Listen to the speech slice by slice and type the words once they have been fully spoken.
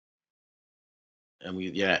And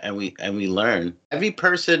we learn. Every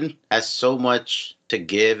person has so much to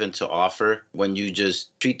give and to offer when you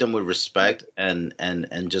just treat them with respect and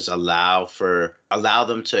just allow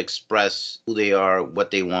them to express who they are,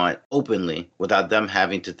 what they want openly, without them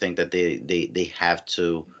having to think that they have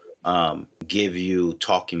to give you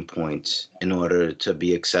talking points in order to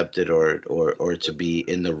be accepted, or to be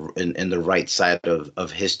in the right side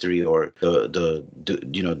of history, or the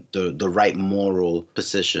right moral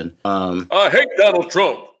position. I hate Donald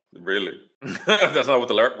Trump. Really? That's not what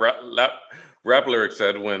the rap lyric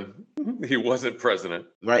said when he wasn't president.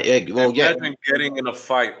 Right. Yeah, well, yeah. Imagine getting in a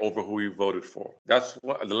fight over who you voted for. That's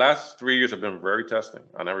what the last 3 years have been very testing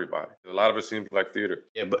on everybody. A lot of it seems like theater.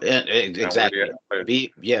 Yeah, but Not really exactly.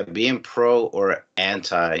 Being pro or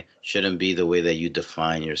anti shouldn't be the way that you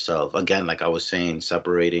define yourself. Again, like I was saying,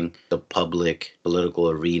 separating the public political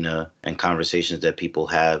arena and conversations that people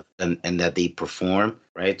have, and that they perform,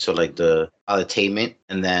 right? So like the entertainment,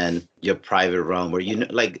 and then your private realm, where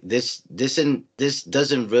like this doesn't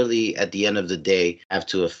really, at the end of the day, have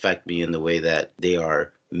to affect me in the way that they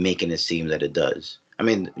are making it seem that it does. I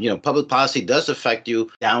mean, public policy does affect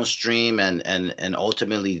you downstream, and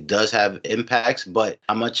ultimately does have impacts, but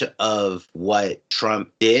how much of what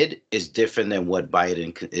Trump did is different than what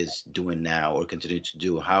Biden is doing now or continue to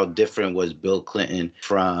do? How different was Bill Clinton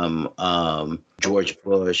from George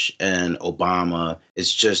Bush and Obama?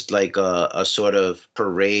 It's just like a sort of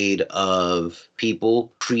parade of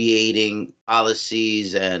people creating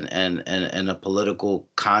policies and a political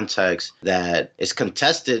context that is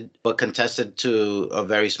contested, but contested to a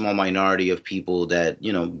very small minority of people that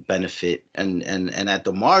benefit, and at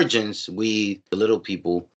the margins, we, the little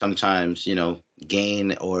people, sometimes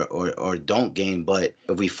gain or don't gain. But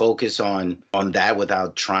if we focus on that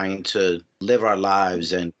without trying to live our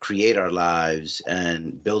lives and create our lives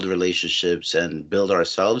and build relationships and build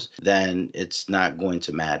ourselves, then it's not going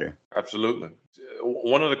to matter. Absolutely.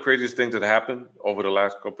 One of the craziest things that happened over the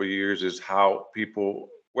last couple of years is how people,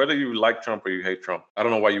 whether you like Trump or you hate Trump, I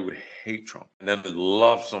don't know why you would hate Trump and then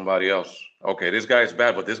love somebody else. Okay, this guy is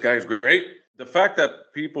bad, but this guy is great. The fact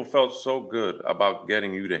that people felt so good about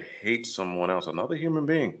getting you to hate someone else, another human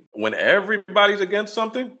being, when everybody's against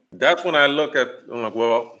something, that's when I'm like,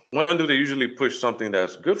 well, when do they usually push something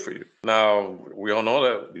that's good for you? Now, we all know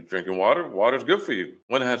that you're drinking water. Water's good for you.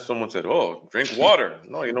 When has someone said, oh, drink water?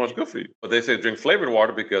 No, it's good for you. But they say drink flavored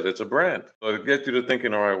water because it's a brand. So it gets you to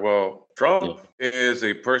thinking, all right, well, Trump is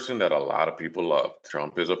a person that a lot of people love.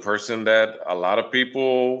 Trump is a person that a lot of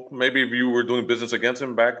people, maybe if you were doing business against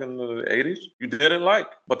him back in the 80s, you didn't like.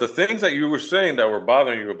 But the things that you were saying that were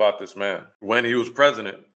bothering you about this man, when he was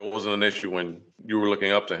president, it wasn't an issue when you were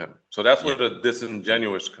looking up to him. So that's where the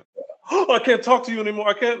disingenuous comes. Oh, I can't talk to you anymore.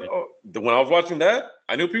 I can't. Oh. When I was watching that,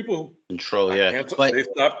 I knew people control. Yeah, but they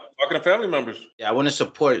stopped talking to family members. Yeah, I want to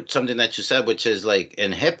support something that you said, which is like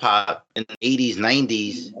in hip hop in the 80s,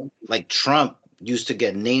 90s, like Trump used to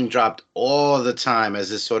get name dropped all the time as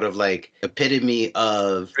this sort of like epitome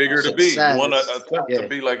of figure to be. You want to attempt to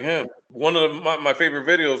be like him. One of my favorite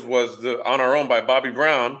videos was On Our Own by Bobby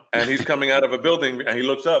Brown, and he's coming out of a building and he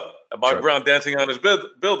looks up at Bobby Brown dancing on his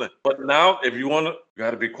building. But now, if you want to, you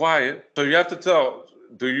got to be quiet. So you have to tell,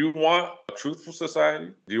 do you want a truthful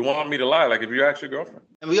society? Do you want me to lie? Like if you ask your girlfriend.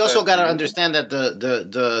 And we also got to understand that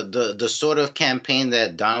the sort of campaign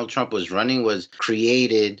that Donald Trump was running was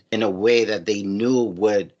created in a way that they knew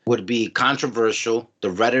would be controversial.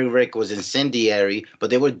 The rhetoric was incendiary,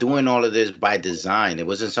 but they were doing all of this by design. It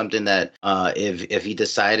wasn't something that if he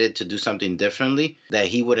decided to do something differently, that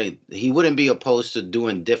he wouldn't be opposed to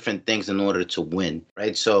doing different things in order to win,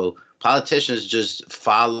 right? So politicians just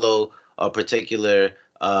follow a particular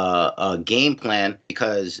game plan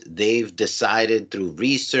because they've decided through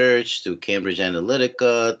research, through Cambridge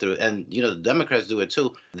Analytica, and the Democrats do it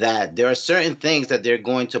too, that there are certain things that they're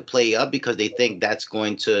going to play up because they think that's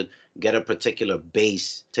going to get a particular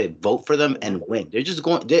base to vote for them and win. They're just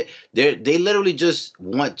going, they literally just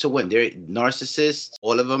want to win. They're narcissists,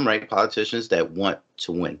 all of them, right? Politicians that want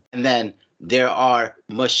to win. And then there are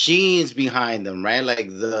machines behind them, right? Like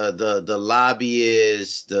the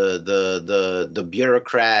lobbyists, the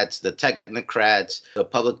bureaucrats, the technocrats, the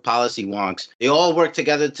public policy wonks. They all work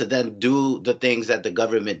together to then do the things that the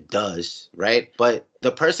government does, right? But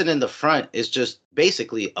the person in the front is just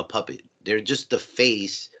basically a puppet. They're just the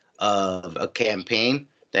face of a campaign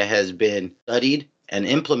that has been studied and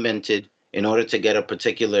implemented in order to get a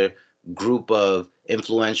particular group of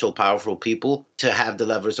influential, powerful people to have the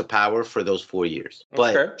levers of power for those 4 years.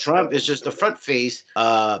 Okay. But Trump is just the front face.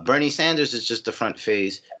 Bernie Sanders is just the front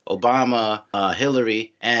face. Obama,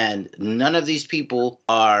 Hillary, and none of these people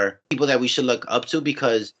are people that we should look up to,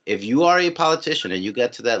 because if you are a politician and you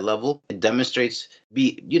get to that level, it demonstrates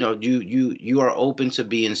you are open to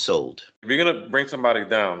being sold. If you're gonna bring somebody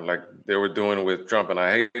down like they were doing with Trump, and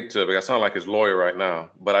I hate to, because I sound like his lawyer right now,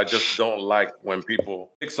 but I just don't like when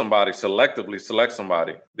people pick somebody, selectively select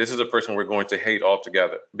somebody. This is a person we're going to hate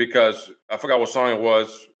altogether, because I forgot what song it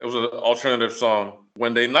was. It was an alternative song.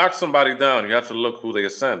 When they knock somebody down, you have to look who they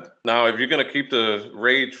ascend. Now, if you're going to keep the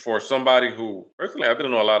rage for somebody who, personally, I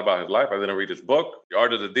didn't know a lot about his life. I didn't read his book, The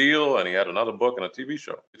Art of the Deal, and he had another book and a TV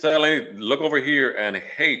show. You tell me, look over here and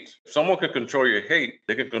hate. If someone can control your hate,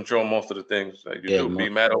 they can control most of the things that you do. Be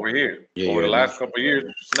mad over here. Over the last couple of years,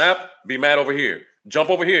 snap, be mad over here.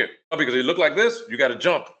 Jump over here. Because you look like this, you got to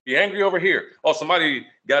jump. Be angry over here. Oh, somebody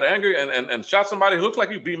got angry and shot somebody who looks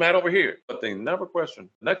like you, be mad over here. But they never question.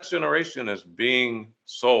 Next generation is being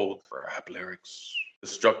sold for rap lyrics,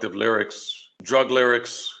 destructive lyrics, drug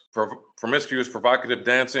lyrics, promiscuous, provocative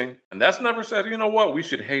dancing. And that's never said, you know what, we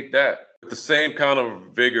should hate that. With the same kind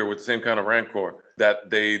of vigor, with the same kind of rancor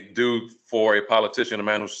that they do for a politician, a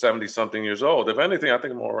man who's 70-something years old. If anything, I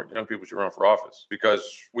think more young people should run for office, because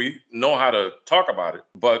we know how to talk about it,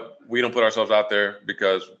 but we don't put ourselves out there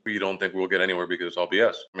because we don't think we'll get anywhere, because it's all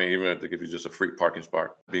BS. I mean, even if they give you just a free parking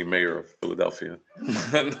spot, being mayor of Philadelphia,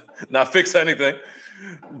 not fix anything.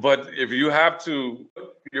 But if you have to,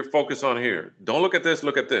 your focus on here. Don't look at this,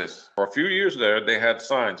 look at this. For a few years there, they had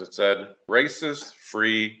signs that said racist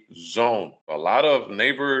free zone. A lot of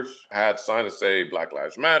neighbors had signs that say Black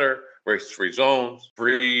Lives Matter, racist free zones,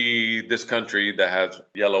 free this country that has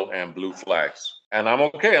yellow and blue flags. And I'm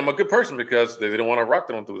okay. I'm a good person, because they didn't want to rock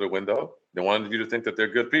them through the window. They wanted you to think that they're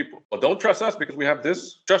good people. But don't trust us because we have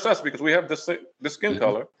this. Trust us because we have this skin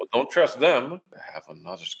color. But don't trust them. They have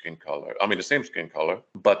another skin color. I mean, the same skin color,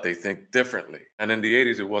 but they think differently. And in the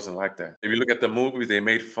 80s, it wasn't like that. If you look at the movies, they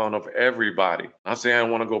made fun of everybody. I'm saying I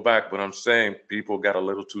want to go back, but I'm saying people got a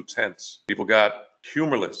little too tense. People got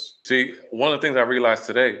humorless. See, one of the things I realized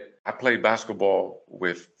today, I played basketball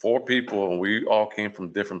with 4 people, and we all came from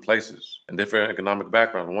different places and different economic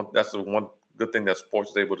backgrounds. That's the one good thing that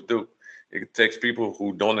sports is able to do. It takes people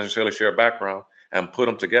who don't necessarily share a background and put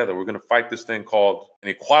them together. We're going to fight this thing called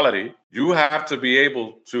inequality. You have to be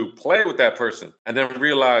able to play with that person and then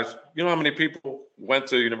realize, you know how many people went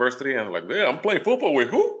to university and like, yeah, I'm playing football with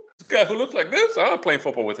who? This guy who looks like this, I'm playing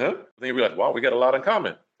football with him. Then you realize, wow, we got a lot in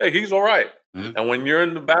common. Hey, he's all right. Mm-hmm. And when you're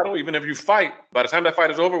in the battle, even if you fight, by the time that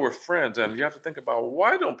fight is over, we're friends. And you have to think about,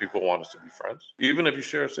 why don't people want us to be friends? Even if you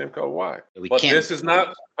share the same color, why? This is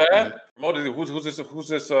not bad. Mm-hmm. Who's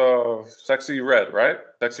this Sexy Red, right?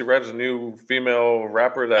 Sexy Red is a new female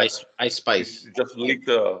rapper that Ice Spice just leaked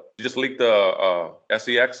the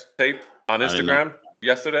SEX tape on Instagram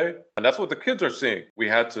yesterday. And that's what the kids are seeing. In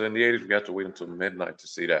the 80s, we had to wait until midnight to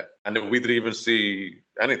see that. And then we didn't even see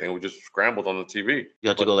anything. We just scrambled on the TV. You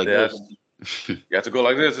have to go like this. You have to go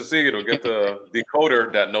like this to see it, or get the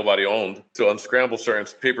decoder that nobody owned to unscramble certain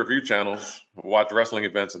pay-per-view channels, watch wrestling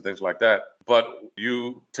events and things like that. But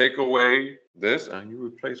you take away this and you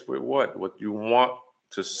replace with what? What you want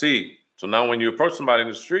to see. So now when you approach somebody in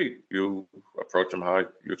the street, you approach them how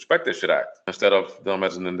you expect they should act instead of them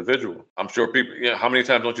as an individual. I'm sure people, how many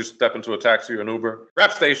times don't you step into a taxi or an Uber?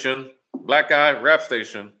 Rap station. Black guy, rap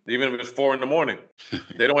station, even if it's 4 a.m.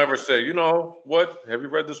 They don't ever say, you know what, have you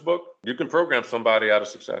read this book? You can program somebody out of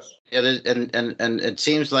success. Yeah, and it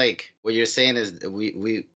seems like what you're saying is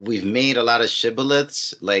we've made a lot of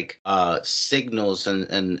shibboleths, like signals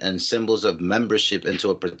and symbols of membership into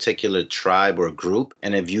a particular tribe or group.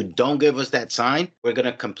 And if you don't give us that sign, we're going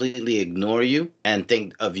to completely ignore you and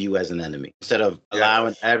think of you as an enemy, instead of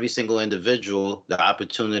allowing every single individual the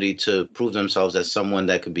opportunity to prove themselves as someone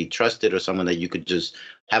that could be trusted or someone that you could just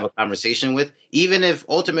have a conversation with, even if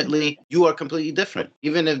ultimately you are completely different.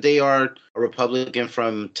 Even if they are a Republican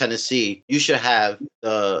from Tennessee, you should have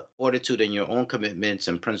the fortitude in your own commitments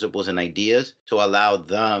and principles and ideas to allow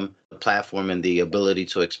them the platform and the ability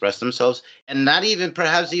to express themselves, and not even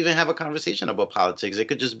perhaps even have a conversation about politics. It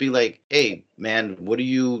could just be like, hey, man, what do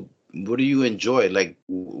you enjoy? Like,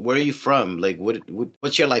 where are you from? Like,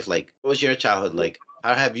 what's your life like? What was your childhood like?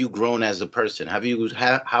 How have you grown as a person? How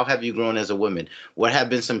have you grown as a woman? What have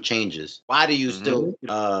been some changes? Why do you still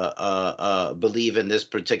believe in this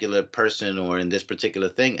particular person or in this particular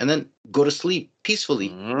thing? And then go to sleep peacefully,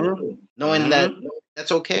 knowing that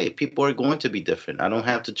that's okay. People are going to be different. I don't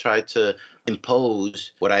have to try to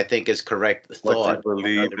impose what I think is correct thought. What you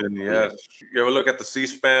believe in, yes. You ever look at the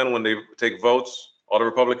C-SPAN when they take votes? all the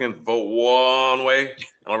Republicans vote one way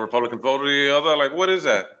and all the Republicans vote the other. Like, what is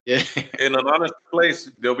that? Yeah. In an honest place,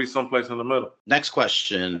 there'll be some place in the middle. Next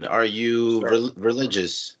question. Are you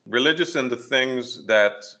religious? Religious in the things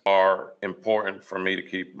that are important for me to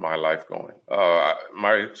keep my life going.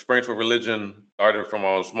 My experience with religion started from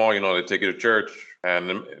when I was small. They take you to church.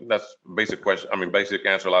 And that's basic question. I mean, basic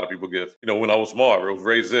answer a lot of people give. When I was small, I was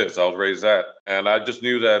raised this, I was raised that. And I just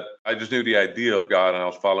knew the idea of God, and I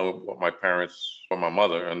was following what my parents or my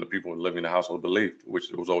mother and the people living in the household believed,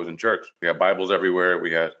 which was always in church. We had Bibles everywhere.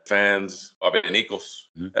 We had fans, abanicos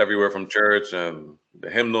everywhere from church, and the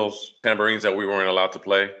hymnals, tambourines that we weren't allowed to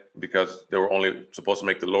play because they were only supposed to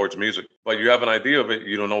make the Lord's music. But you have an idea of it,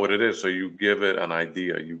 you don't know what it is, so you give it an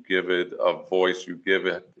idea, you give it a voice, you give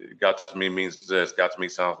it, God to me means this, God to me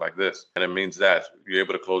sounds like this, and it means that. You're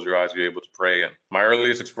able to close your eyes, you're able to pray. And my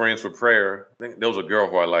earliest experience with prayer, I think there was a girl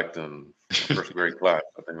who I liked in first grade class.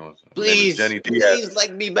 I think it was. Please, Jenny please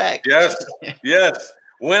like me back. Yes, yes.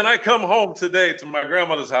 When I come home today to my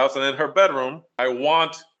grandmother's house and in her bedroom, I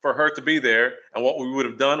want for her to be there. And what we would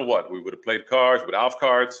have done, we would have played cards with Alf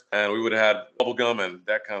cards, and we would have had bubble gum and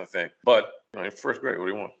that kind of thing. But in first grade, what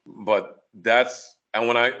do you want? But and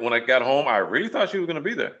when I got home, I really thought she was going to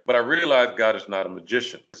be there. But I realized God is not a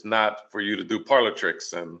magician. It's not for you to do parlor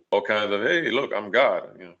tricks and all kinds of, hey, look, I'm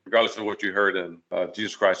God. Regardless of what you heard in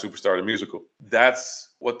Jesus Christ Superstar, the musical. That's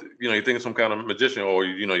what, you think of some kind of magician, or,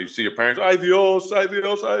 you see your parents, ay Dios, ay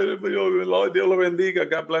Dios, ay Dios lo bendiga,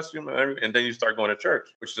 God bless you. And then you start going to church,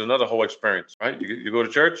 which is another whole experience, right? You go to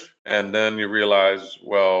church and then you realize,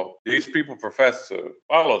 well, these people profess to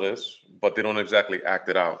follow this, but they don't exactly act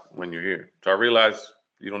it out when you're here. So I realized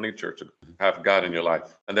you don't need church to have God in your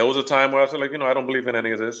life. And there was a time where I was like, I don't believe in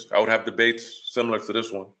any of this. I would have debates similar to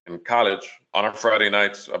this one in college on our Friday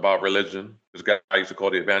nights about religion. This guy I used to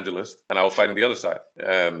call the evangelist, and I was fighting the other side.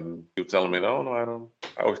 And he was telling me, no, I don't.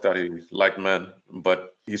 I always thought he liked men,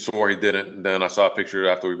 but he swore he didn't. And then I saw a picture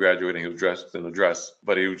after we graduated, and he was dressed in a dress,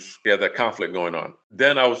 but he had that conflict going on.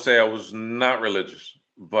 Then I would say I was not religious,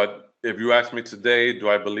 but if you ask me today, do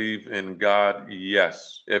I believe in God?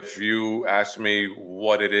 Yes. If you ask me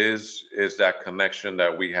what it is that connection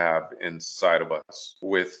that we have inside of us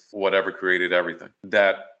with whatever created everything.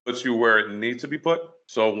 That puts you where it needs to be put.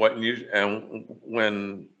 So when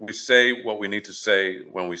we say what we need to say,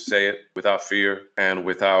 when we say it without fear and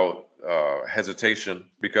without hesitation,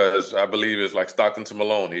 because I believe it's like Stockton to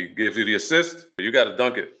Malone. He gives you the assist, but you got to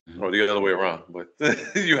dunk it, or the other way around. But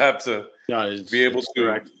you have to be able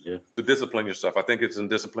to discipline yourself. I think it's in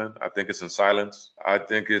discipline. I think it's in silence. I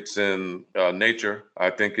think it's in nature. I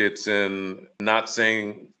think it's in not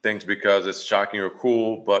saying things because it's shocking or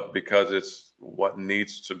cool, but because it's what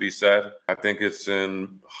needs to be said. I think it's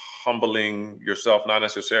in humbling yourself, not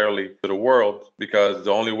necessarily to the world, because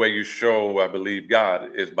the only way you show, I believe,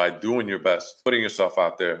 God is by doing your best, putting yourself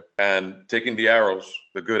out there and taking the arrows,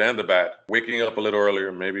 the good and the bad, waking up a little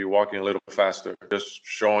earlier, maybe walking a little faster, just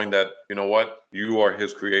showing that, you are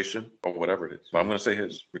his creation or whatever it is. But I'm going to say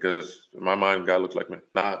his because in my mind, God looks like me,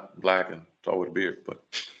 not black and tall with a beard, but,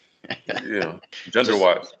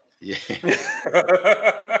 gender-wise. Yeah.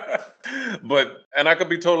 And I could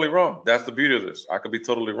be totally wrong. That's the beauty of this. I could be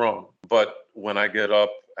totally wrong. But when I get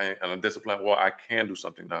up and I'm disciplined, I can do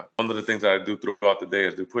something now. One of the things that I do throughout the day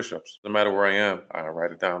is do push-ups. No matter where I am, I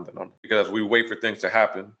write it down, the number. Because as we wait for things to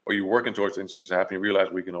happen, or you're working towards things to happen, you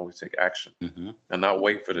realize we can always take action and not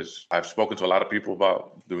wait for this. I've spoken to a lot of people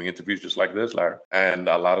about doing interviews just like this, Larry. And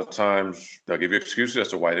a lot of times they'll give you excuses as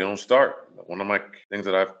to why they don't start. One of my things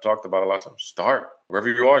that I've talked about a lot of times, start. Wherever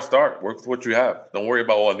you are, start. Work with what you have. Don't worry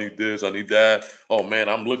about, I need this, I need that. Oh, man,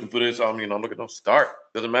 I'm looking for this. Start.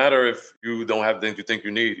 Doesn't matter if you don't have things you think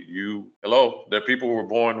you need. There are people who were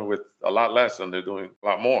born with a lot less and they're doing a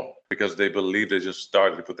lot more because they believe they just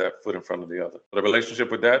started to put that foot in front of the other. The relationship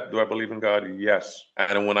with that, do I believe in God? Yes.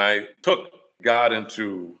 And when I took God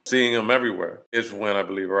into seeing him everywhere is when I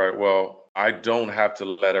believe, all right, well, I don't have to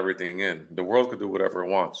let everything in. The world could do whatever it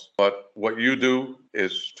wants. But what you do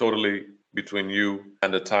is totally between you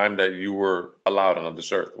and the time that you were allowed on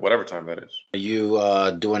this earth, whatever time that is. Are you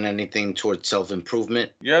doing anything towards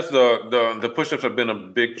self-improvement? Yes, the push-ups have been a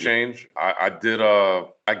big change. I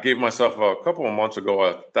gave myself a couple of months ago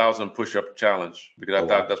 1,000 push-up challenge because I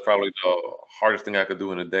thought that's probably the hardest thing I could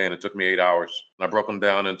do in a day, and it took me 8 hours. And I broke them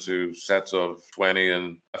down into sets of 20,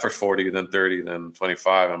 and first 40, then 30, then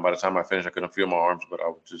 25. And by the time I finished, I couldn't feel my arms, but I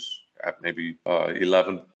would just at maybe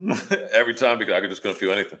 11 every time because I just couldn't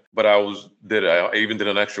feel anything. But I even did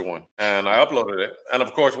an extra one and I uploaded it. And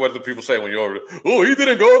of course, what do people say when you're, oh, he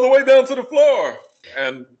didn't go all the way down to the floor?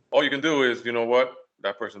 And all you can do is, you know what?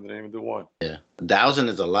 That person didn't even do one. Yeah. 1,000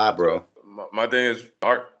 is a lot, bro. my thing is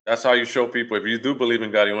art. That's how you show people. If you do believe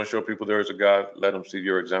in God, you want to show people there is a God, let them see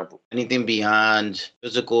your example. Anything beyond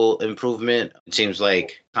physical improvement? It seems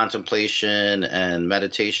like contemplation and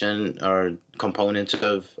meditation are components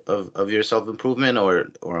of your self improvement,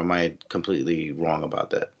 or am I completely wrong about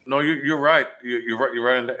that? No, you're right. You're right. You're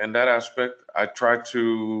right in that aspect. I try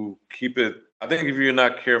to keep it. I think if you're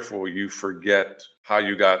not careful, you forget how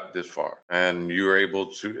you got this far, and you're able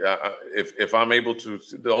to. If I'm able to,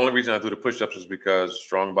 the only reason I do the push-ups is because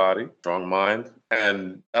strong body, strong mind,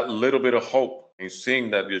 and that little bit of hope and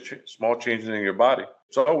seeing that your small changes in your body.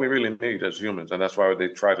 So all we really need as humans, and that's why they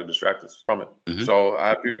try to distract us from it. Hmm. So I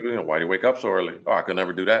have people, why do you wake up so early? Oh, I could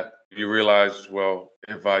never do that. You realize, well,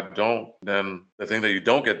 if I don't, then the thing that you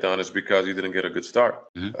don't get done is because you didn't get a good start.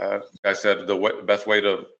 Hmm. I said best way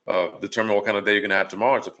to determine what kind of day you're gonna have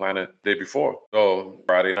tomorrow is to plan it the day before. So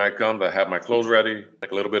Friday night comes, I have my clothes ready,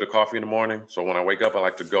 make a little bit of coffee in the morning. So when I wake up, I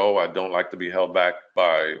like to go. I don't like to be held back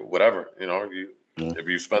by whatever. If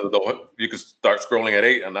you spend the whole, you can start scrolling at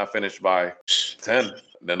 8 and not finish by 10.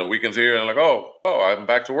 Then the weekend's here and like, oh, I'm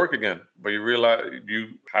back to work again. But you realize you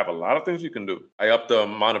have a lot of things you can do. I upped the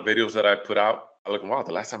amount of videos that I put out. I look, wow,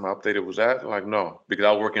 the last time I updated was that? I'm like, no, because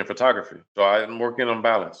I was working in photography. So I'm working on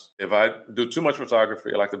balance. If I do too much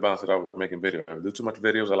photography, I like to balance it out with making videos. If I do too much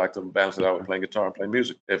videos, I like to balance it out with playing guitar and playing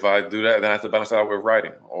music. If I do that, then I have to balance it out with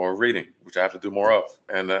writing or reading, which I have to do more of.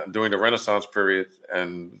 And during the Renaissance period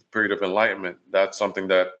and period of enlightenment, that's something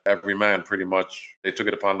that every man pretty much, they took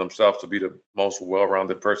it upon themselves to be the most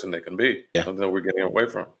well-rounded person they can be. Yeah. Something that we're getting away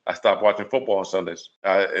from. I stopped watching football on Sundays.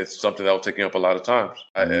 It's something that was taking up a lot of times.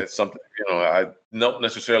 It's something, I don't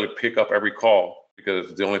necessarily pick up every call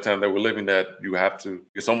because the only time that we're living that you have to,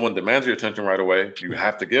 if someone demands your attention right away, you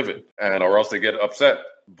have to give it, and or else they get upset.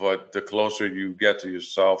 But the closer you get to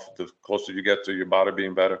yourself, the closer you get to your body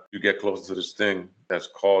being better, you get closer to this thing that's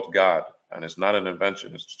called God. And it's not an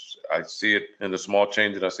invention. I see it in the small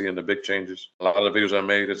changes. I see it in the big changes. A lot of the videos I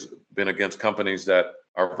made has been against companies that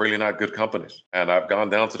are really not good companies. And I've gone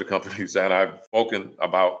down to the companies and I've spoken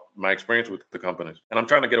about my experience with the companies. And I'm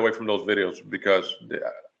trying to get away from those videos because,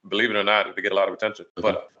 believe it or not, they get a lot of attention.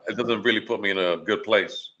 But it doesn't really put me in a good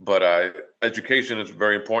place. But education is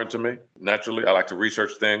very important to me. Naturally, I like to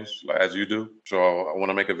research things as you do. So I want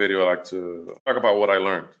to make a video. I like to talk about what I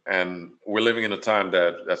learned. And we're living in a time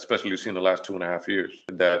that, especially you've seen the last 2.5 years,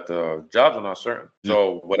 that jobs are not certain.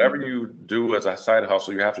 So whatever you do as a side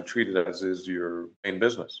hustle, you have to treat it as is your main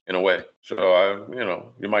business in a way. So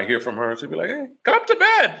you might hear from her and she'll be like, "Hey, come to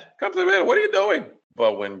bed. Come to bed. What are you doing?"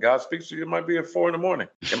 But when God speaks to you, it might be at 4 a.m.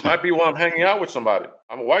 It might be while I'm hanging out with somebody.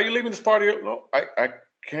 Why are you leaving this party? No, I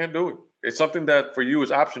can't do it. It's something that for you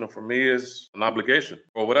is optional. For me is an obligation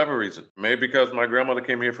for whatever reason. Maybe because my grandmother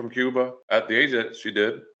came here from Cuba at the age that she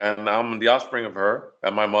did, and I'm the offspring of her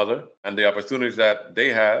and my mother, and the opportunities that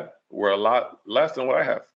they had were a lot less than what I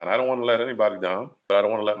have. And I don't want to let anybody down, but I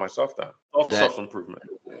don't want to let myself down. Also self-improvement.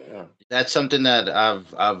 Yeah. That's something that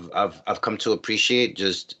I've come to appreciate.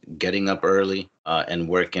 Just getting up early and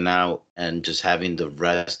working out and just having the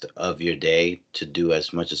rest of your day to do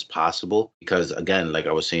as much as possible. Because again, like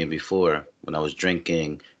I was saying before, when I was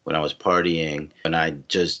drinking, when I was partying, when I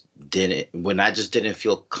just didn't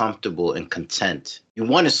feel comfortable and content, you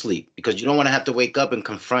want to sleep because you don't want to have to wake up and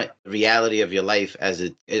confront the reality of your life as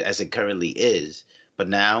it currently is. But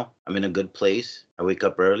now I'm in a good place. I wake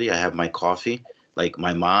up early. I have my coffee. Like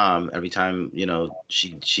my mom, every time,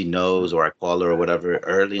 she knows, or I call her or whatever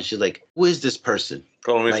early, and she's like, "Who is this person?"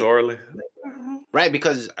 Calling me Like, so early. right,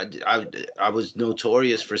 because I was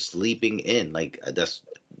notorious for sleeping in. Like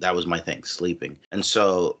that was my thing, sleeping. And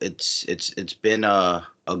so it's been a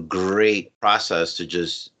great process to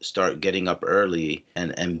just start getting up early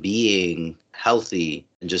and being healthy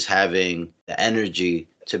and just having the energy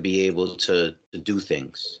to be able to do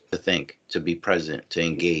things, to think, to be present, to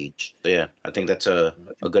engage. So yeah, I think that's a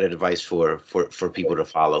good advice for people to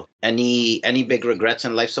follow. Any big regrets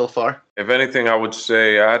in life so far? If anything, I would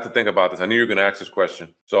say I had to think about this. I knew you were going to ask this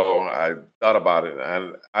question, so I thought about it.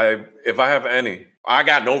 And if I have any, I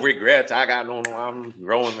got no regrets. I'm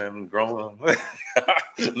growing and growing.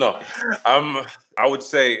 No, I would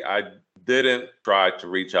say I didn't try to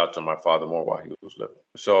reach out to my father more while he was living.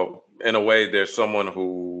 So in a way, there's someone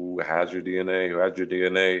who has your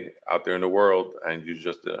DNA out there in the world, and you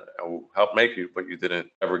just helped make you, but you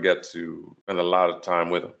didn't ever get to spend a lot of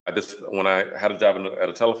time with him. When I had a job at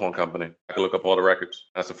a telephone company, I could look up all the records.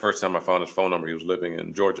 That's the first time I found his phone number. He was living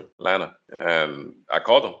in Georgia, Atlanta, and I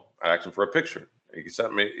called him. I asked him for a picture. He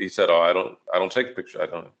said, "Oh, I don't take pictures. I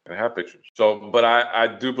don't have pictures." So, but I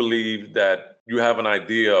do believe that you have an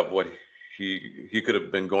idea of what he could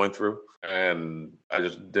have been going through, and I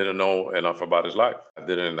just didn't know enough about his life. I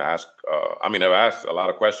didn't ask. I've asked a lot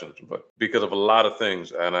of questions, but because of a lot of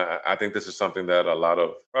things, and I think this is something that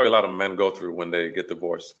probably a lot of men go through when they get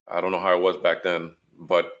divorced. I don't know how it was back then,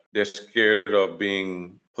 but they're scared of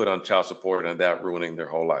being put on child support and that ruining their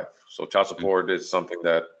whole life. So child support is something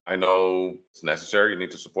that I know it's necessary. You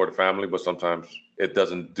need to support a family, but sometimes it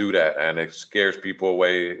doesn't do that, and it scares people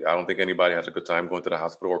away. I don't think anybody has a good time going to the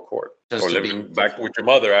hospital or court Just or to be living back with your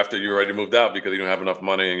mother after you already moved out because you don't have enough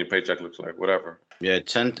money and your paycheck looks like whatever. Yeah, it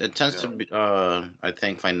tends Yeah. to be, I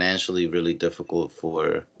think, financially really difficult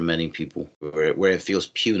for many people, where it feels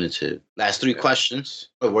punitive. Last three Yeah. questions.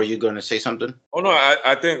 Oh, were you going to say something? Oh no,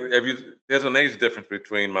 I think there's an age difference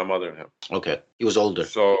between my mother and him. Okay, he was older.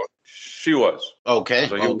 So she was. Okay,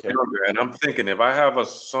 So he was okay. younger, and I'm thinking if I have a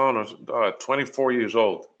son 24 years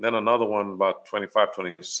old, then another one about 25,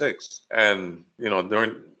 26, and he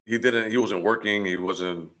wasn't working, he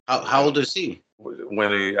wasn't. How old is he?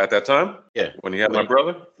 When he at that time, Yeah, when he had my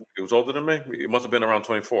brother, he was older than me. He must have been around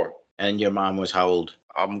 24. and your mom was how old?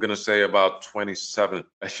 I'm gonna say about 27.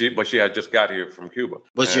 But she had just got here from Cuba.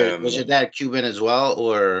 Was your dad Cuban as well,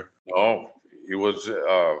 or? No, he was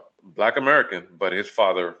Black American, but his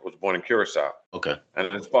father was born in Curacao. Okay.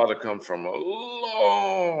 And his father comes from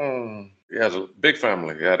he has a big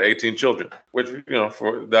family. He had 18 children, which,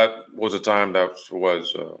 for that was a time that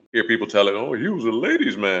was, hear people tell it, oh, he was a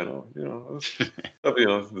ladies' man.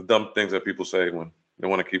 The dumb things that people say when they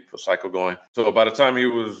want to keep a cycle going. So by the time he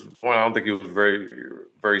was born, I don't think he was very,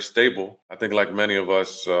 very stable. I think like many of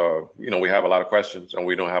us, we have a lot of questions and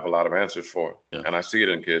we don't have a lot of answers for. Yeah. And I see it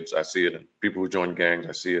in kids. I see it in people who join gangs.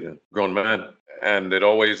 I see it in grown men. And it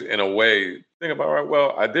always, in a way, think about, right,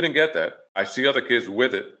 well, I didn't get that. I see other kids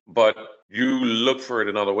with it, but you look for it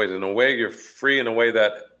in other ways. In a way, you're free in a way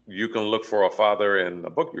that you can look for a father in a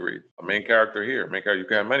book you read, a main character here. You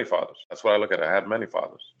can have many fathers. That's what I look at. I had many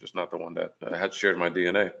fathers, just not the one that had shared my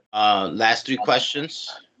DNA. Last three questions.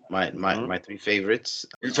 My three favorites.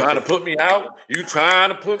 You trying to put me out? You trying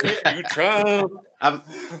to put me? You trying?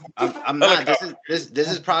 I'm not. This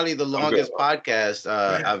is probably the longest podcast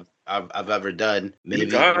I've ever done. Maybe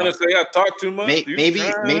you trying to say I talk too much? Maybe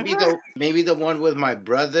the one with my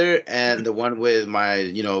brother and the one with my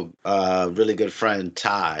really good friend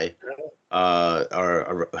Ty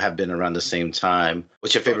are have been around the same time.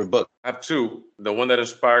 What's your favorite book? I have two. The one that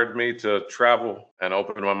inspired me to travel and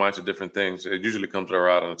open my mind to different things. It usually comes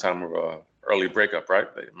around in a time of early breakup, right?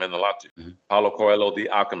 It meant a lot to you. Mm-hmm. Paulo Coelho, The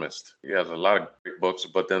Alchemist. He has a lot of great books,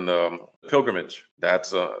 but then the Pilgrimage.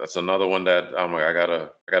 That's another one that I'm like, I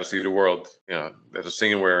gotta see the world. There's a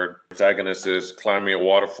scene where the protagonist is climbing a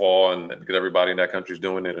waterfall and because everybody in that country is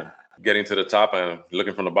doing it and getting to the top and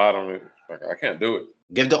looking from the bottom. Like, I can't do it.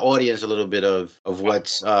 Give the audience a little bit of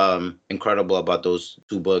what's incredible about those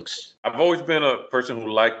two books. I've always been a person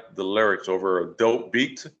who liked the lyrics over a dope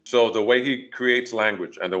beat. So the way he creates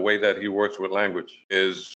language and the way that he works with language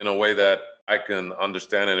is in a way that I can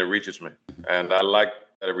understand and it reaches me. And I like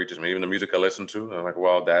that it reaches me. Even the music I listen to, I'm like,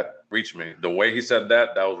 wow, that reached me. The way he said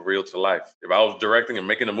that was real to life. If I was directing and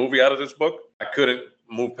making a movie out of this book, I couldn't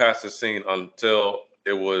move past the scene until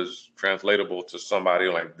it was translatable to somebody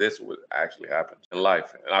like this would actually happen in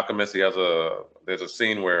life. In Alchemist, there's a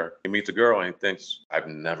scene where he meets a girl and he thinks, I've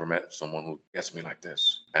never met someone who gets me like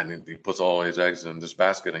this. And he puts all his eggs in this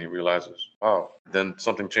basket and he realizes, wow. Then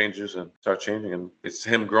something changes and starts changing and it's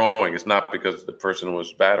him growing. It's not because the person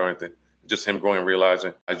was bad or anything. It's just him growing and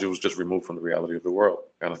realizing I was just removed from the reality of the world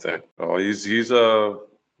kind of thing. So he's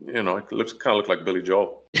it looks like Billy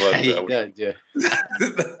Joel. But yeah.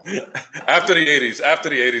 After the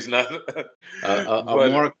 80s, not a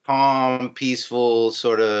more calm, peaceful,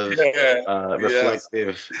 sort of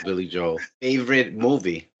reflective Billy Joel. Favorite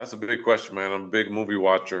movie? That's a big question, man. I'm a big movie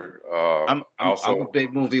watcher. I'm a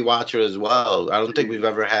big movie watcher as well. I don't think we've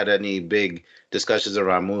ever had any big discussions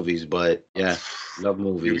around movies, but yeah, love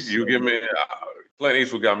movies. You give me. Clint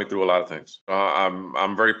Eastwood got me through a lot of things.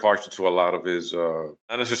 I'm very partial to a lot of his, not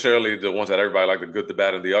necessarily the ones that everybody like, the good, the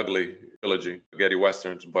bad, and the ugly trilogy, spaghetti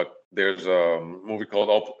westerns, but there's a movie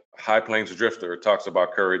called High Plains Drifter. It talks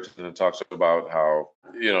about courage and it talks about how,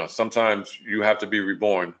 sometimes you have to be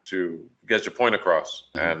reborn to get your point across.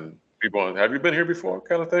 And people, have you been here before,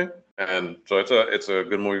 kind of thing. And so it's a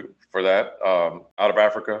good movie for that. Out of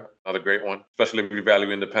Africa, another great one, especially if you value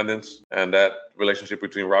independence and that relationship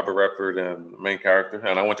between Robert Redford and the main character.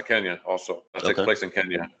 And I went to Kenya also. That takes Okay. place in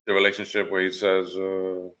Kenya. The relationship where he says,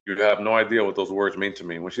 "You have no idea what those words mean to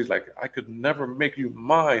me." When she's like, "I could never make you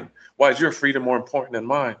mine. Why is your freedom more important than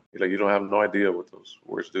mine?" He's like, "You don't have no idea what those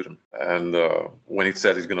words do to me." And when he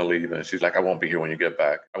said he's gonna leave, and she's like, "I won't be here when you get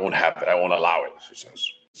back. I won't have it. I won't allow it." She says.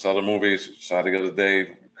 Some other movies saw the other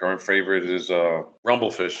day. Current favorite is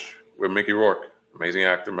Rumblefish with Mickey Rourke. Amazing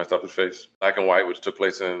actor, messed up his face. Black and White, which took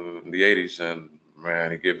place in the 80s, and man,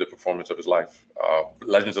 he gave the performance of his life.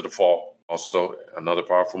 Legends of the Fall, also another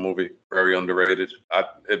powerful movie, very underrated.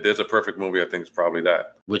 If there's a perfect movie, I think it's probably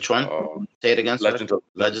that. Which one? Say it again, sir.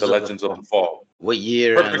 The Legends of the Fall. What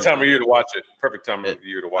year? Perfect time of year to watch it. Perfect time of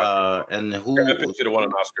year to watch it. And Brad Pitt should have won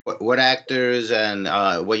an Oscar. what actors and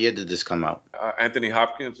what year did this come out? Anthony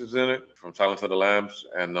Hopkins is in it from Silence of the Lambs,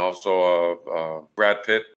 and also Brad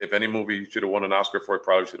Pitt. If any movie he should have won an Oscar for, it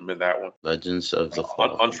probably should have been that one. Legends of the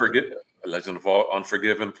Fall. Legend of Fall,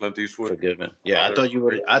 Unforgiven, Clint Eastwood. Forgiven. Yeah, I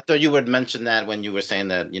thought you would mention that when you were saying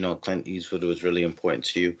that Clint Eastwood was really important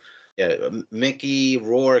to you. Yeah, Mickey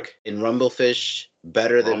Rourke in Rumblefish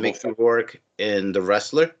better than Mickey Rourke in The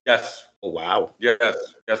Wrestler. Yes. Oh wow. Yes,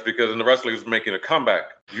 because in The Wrestler he's making a comeback.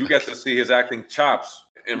 You get to see his acting chops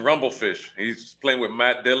in Rumblefish. He's playing with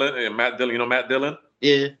Matt Dillon, and Matt Dillon, you know Matt Dillon?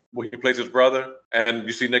 Yeah. Well, he plays his brother, and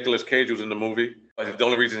you see Nicolas Cage who's in the movie. The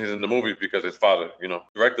only reason he's in the movie is because his father,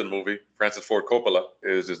 directed the movie. Francis Ford Coppola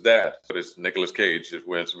is his dad, but it's Nicolas Cage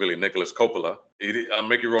when it's really Nicolas Coppola.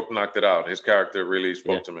 Mickey Rourke knocked it out. His character really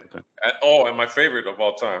spoke to me. Okay. And my favorite of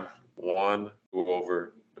all time, One Flew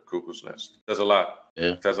Over the Cuckoo's Nest. Says a lot.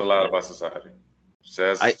 Yeah. Says a lot about society.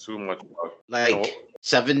 Says too much about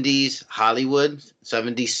 70s Hollywood,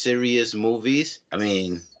 70s serious movies. I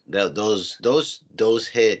mean, those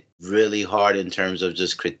hit really hard in terms of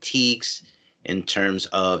just critiques, in terms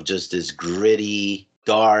of just this gritty,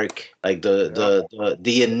 dark, like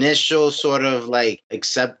the initial sort of like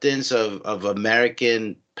acceptance of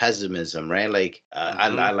American pessimism, right? Like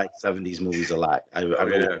I like 70s movies a lot.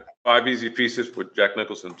 Five Easy Pieces with Jack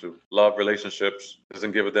Nicholson too. Love relationships,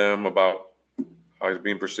 doesn't give a damn about how he's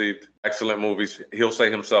being perceived. Excellent movies. He'll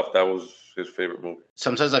say himself that was his favorite movie.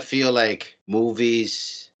 Sometimes I feel like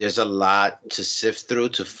movies, there's a lot to sift through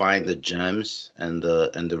to find the gems and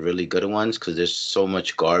the really good ones, because there's so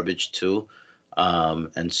much garbage too.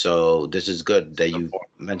 And so this is good that you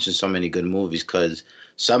mentioned so many good movies, because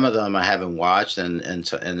some of them I haven't watched, and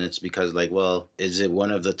it's because like, well, is it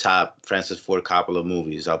one of the top Francis Ford Coppola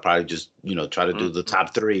movies? I'll probably just try to do the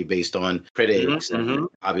top 3 based on critics and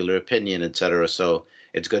popular opinion, etc. So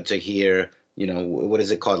it's good to hear, what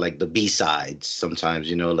is it called, like the B-sides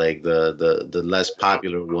sometimes, like the less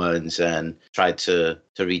popular ones, and try to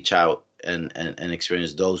reach out and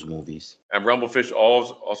experience those movies. And Rumblefish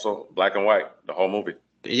also black and white, the whole movie.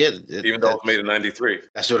 Yeah, even though it was made in '93.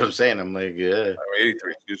 That's what I'm saying. I'm like, yeah,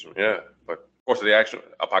 83. Excuse me. Yeah, but of course the action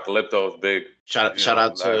Apocalypto is big. Shout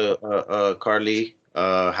out to Carly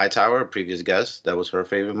Hightower, previous guest. That was her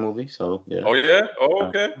favorite movie. So yeah. Oh yeah. Oh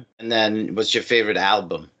okay. And then, what's your favorite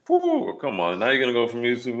album? Ooh, come on! Now you're gonna go from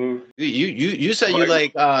music to movie. You said you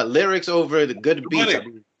like lyrics over the good beats.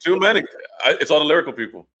 Too many. It's all the lyrical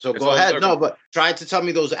people. So go ahead. No, but try to tell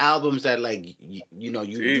me those albums that like you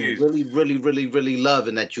really, really, really, really love,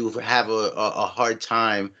 and that you have a hard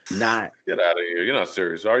time not. Get out of here! You're not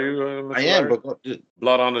serious, are you? Mr. I am. But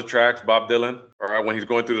Blood on the Tracks, Bob Dylan. All right, when he's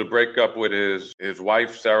going through the breakup with his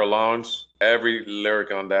wife Sarah Lawrence, every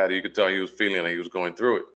lyric on that, you could tell he was feeling it. He was going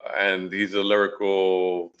through it, and he's a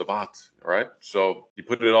lyrical savant. Right, so he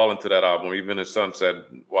put it all into that album. Even his son said,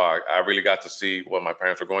 "Wow, I really got to see what my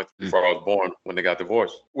parents were going through before I was born when they got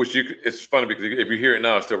divorced." Which it's funny because if you hear it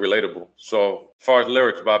now, it's still relatable. So as far as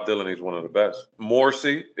lyrics, Bob Dylan, he's one of the best.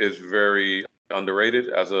 Morrissey is very underrated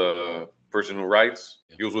as a person who writes.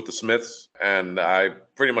 He was with the Smiths, and I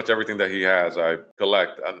pretty much everything that he has, I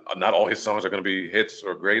collect. And not all his songs are going to be hits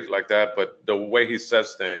or great like that, but the way he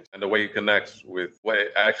says things and the way he connects with what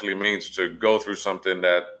it actually means to go through something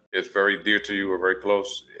that is very dear to you or very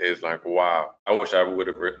close is like, wow, I wish I would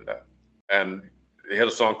have written that. And he had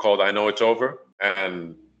a song called "I Know It's Over,"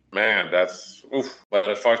 and man, that's oof. But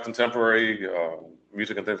as far as contemporary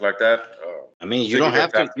music and things like that, I mean, you don't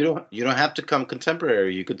have to come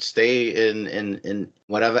contemporary. You could stay in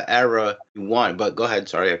whatever era you want. But go ahead.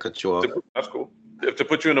 Sorry, I cut you off. That's cool. If to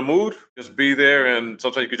put you in the mood, just be there, and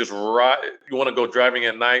sometimes you could just ride. You want to go driving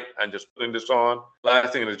at night and just putting this on.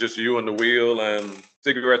 Last thing is just you and the wheel and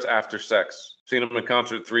cigarettes after sex. Seen him in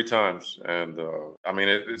concert 3 times, and I mean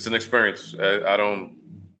it's an experience.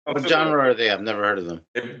 What genre are they? I've never heard of them.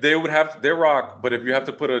 If they would have, they're rock, but if you have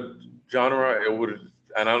to put a genre, it would,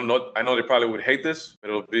 and I know they probably would hate this.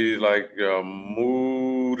 It'll be like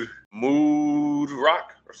mood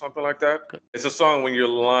rock or something like that. It's a song when you're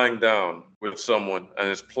lying down with someone and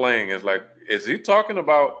it's playing. It's like, is he talking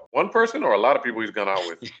about one person or a lot of people he's gone out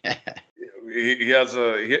with? He has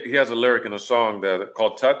a lyric in a song that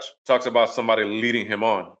called "Touch." Talks about somebody leading him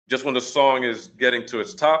on. Just when the song is getting to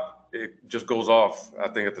its top, it just goes off. I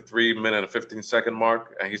think at the 3 minute and 15 second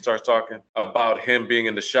mark, and he starts talking about him being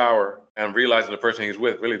in the shower and realizing the person he's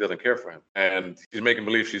with really doesn't care for him, and he's making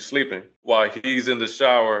believe she's sleeping while he's in the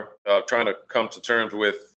shower, trying to come to terms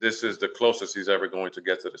with this is the closest he's ever going to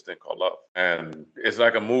get to this thing called love. And it's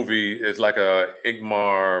like a movie. It's like a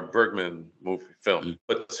Ingmar Bergman movie film,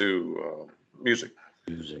 but to music.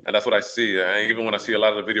 And that's what I see. And even when I see a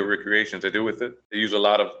lot of the video recreations they do with it, they use a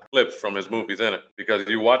lot of clips from his movies in it because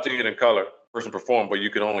you're watching it in color, person perform, but you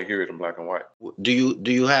can only hear it in black and white. Do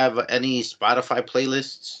you have any Spotify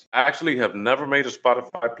playlists? I actually have never made a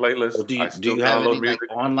Spotify playlist. Or do you have any like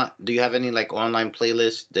online? Do you have any like online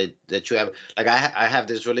playlists that you have? Like I have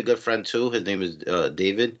this really good friend too. His name is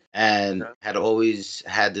David, and had always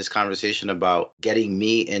had this conversation about getting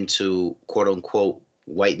me into quote unquote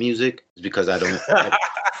white music because I don't.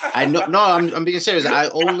 I know. No, I'm being serious. I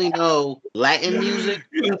only know Latin music.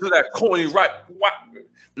 You into that corny right? What?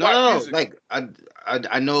 No. Like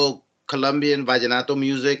I know Colombian vallenato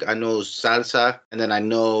music. I know salsa, and then I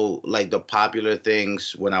know like the popular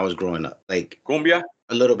things when I was growing up, like cumbia.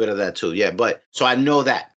 A little bit of that too. Yeah, but so I know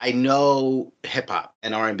that. I know hip hop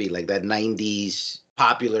and R&B, like that '90s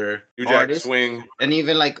popular artist, swing, and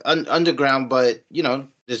even like underground. But you know,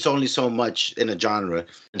 there's only so much in a genre,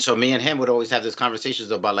 and so me and him would always have these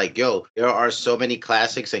conversations about like, yo, there are so many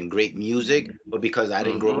classics and great music, but because I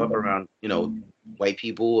didn't grow up around, you know, white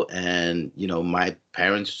people and you know my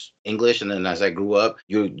parents English, and then as I grew up,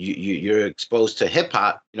 you're exposed to hip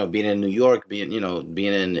hop, you know, being in New York, being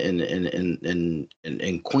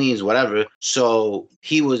in Queens, whatever. So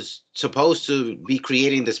he was supposed to be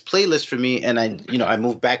creating this playlist for me, and I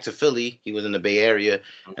moved back to Philly. He was in the Bay Area,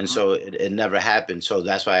 and so it never happened. So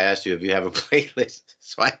that's why I asked you if you have a playlist,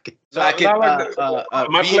 so I can my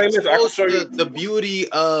playlist. I can show you the beauty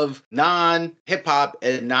of non-hip hop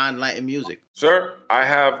and non-Latin music. Sir, I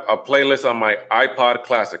have a playlist on my iPod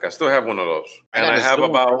Classic. I still have one of those. And I have I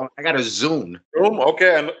got a Zune. Zune,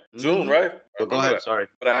 okay, and Zune, right? So go ahead, sorry.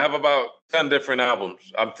 But I have about 10 different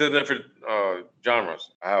albums. 10 different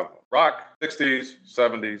genres. I have rock, 60s,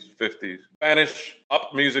 70s, 50s, Spanish,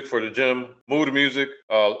 up music for the gym, mood music,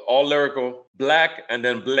 all lyrical, black, and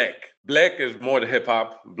then black. Black is more the hip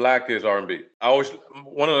hop. Black is R&B.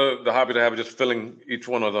 One of the hobbies I have is just filling each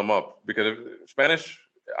one of them up because Spanish,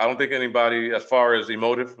 I don't think anybody, as far as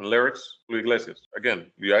emotive and lyrics, Luis Iglesias. Again,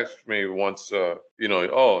 you asked me once, I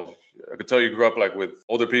could tell you grew up like with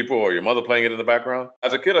older people or your mother playing it in the background.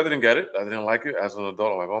 As a kid, I didn't get it. I didn't like it. As an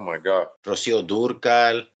adult, I'm like, oh my God. Rocío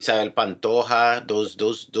Dúrcal, Isabel Pantoja,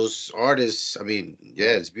 those artists. I mean,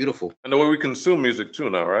 yeah, it's beautiful. And the way we consume music too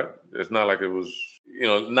now, right? It's not like it was,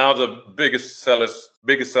 now the biggest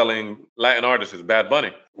selling Latin artist is Bad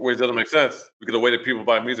Bunny, which doesn't make sense because the way that people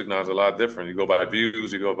buy music now is a lot different. You go by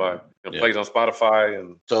views, you go by plays on Spotify,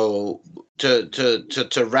 and so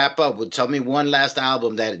to wrap up, tell me one last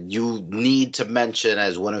album that you need to mention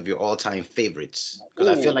as one of your all-time favorites, because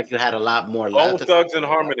I feel like you had a lot more. Bone Thugs and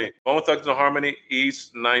Harmony,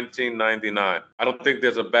 East 1999. I don't think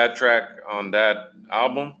there's a bad track on that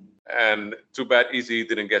album. And too bad Eazy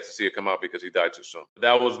didn't get to see it come out because he died too soon.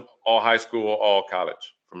 That was all high school, all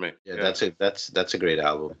college for me. Yeah, that's a great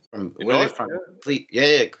album. Where are they from?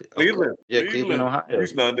 Yeah. Cleveland. Yeah, Cleveland, Ohio.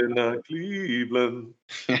 East 99, Cleveland.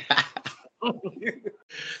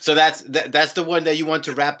 So that's the one that you want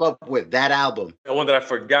to wrap up with, that album. The one that I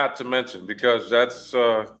forgot to mention because that's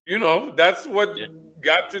that's what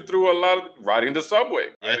got you through a lot of riding the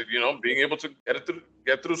subway. Yeah. Being able to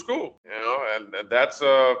get through school. And that's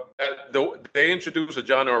they introduced a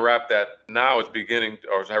genre of rap that now is beginning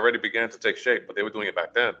or has already began to take shape, but they were doing it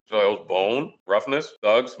back then. So it was Bone, roughness,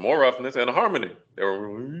 thugs, more roughness, and harmony. They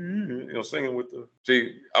were singing with the.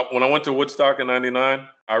 See, when I went to Woodstock in '99,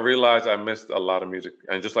 I realized I missed a lot of music.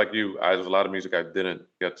 And just like you, there's a lot of music I didn't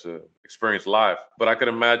get to experience live. But I could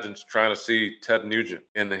imagine trying to see Ted Nugent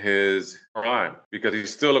in his prime because he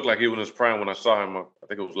still looked like he was in his prime when I saw him, I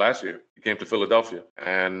think it was last year. He came to Philadelphia.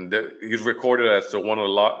 And he's recorded as one of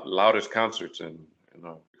the loudest concerts in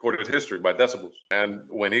recorded history by decibels. And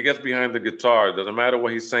when he gets behind the guitar, it doesn't matter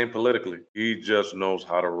what he's saying politically. He just knows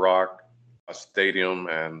how to rock a stadium,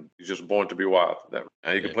 and he's just born to be wild.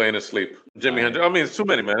 And he can play in his sleep. Jimi All right. Hendrix. I mean, it's too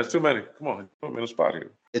many, man. It's too many. Come on, put me in a spot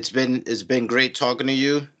here. It's been great talking to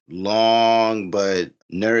you. Long but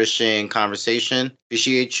nourishing conversation.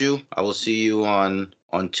 Appreciate you. I will see you on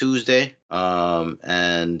Tuesday.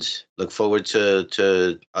 And look forward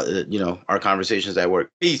to our conversations at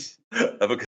work. Peace. Have a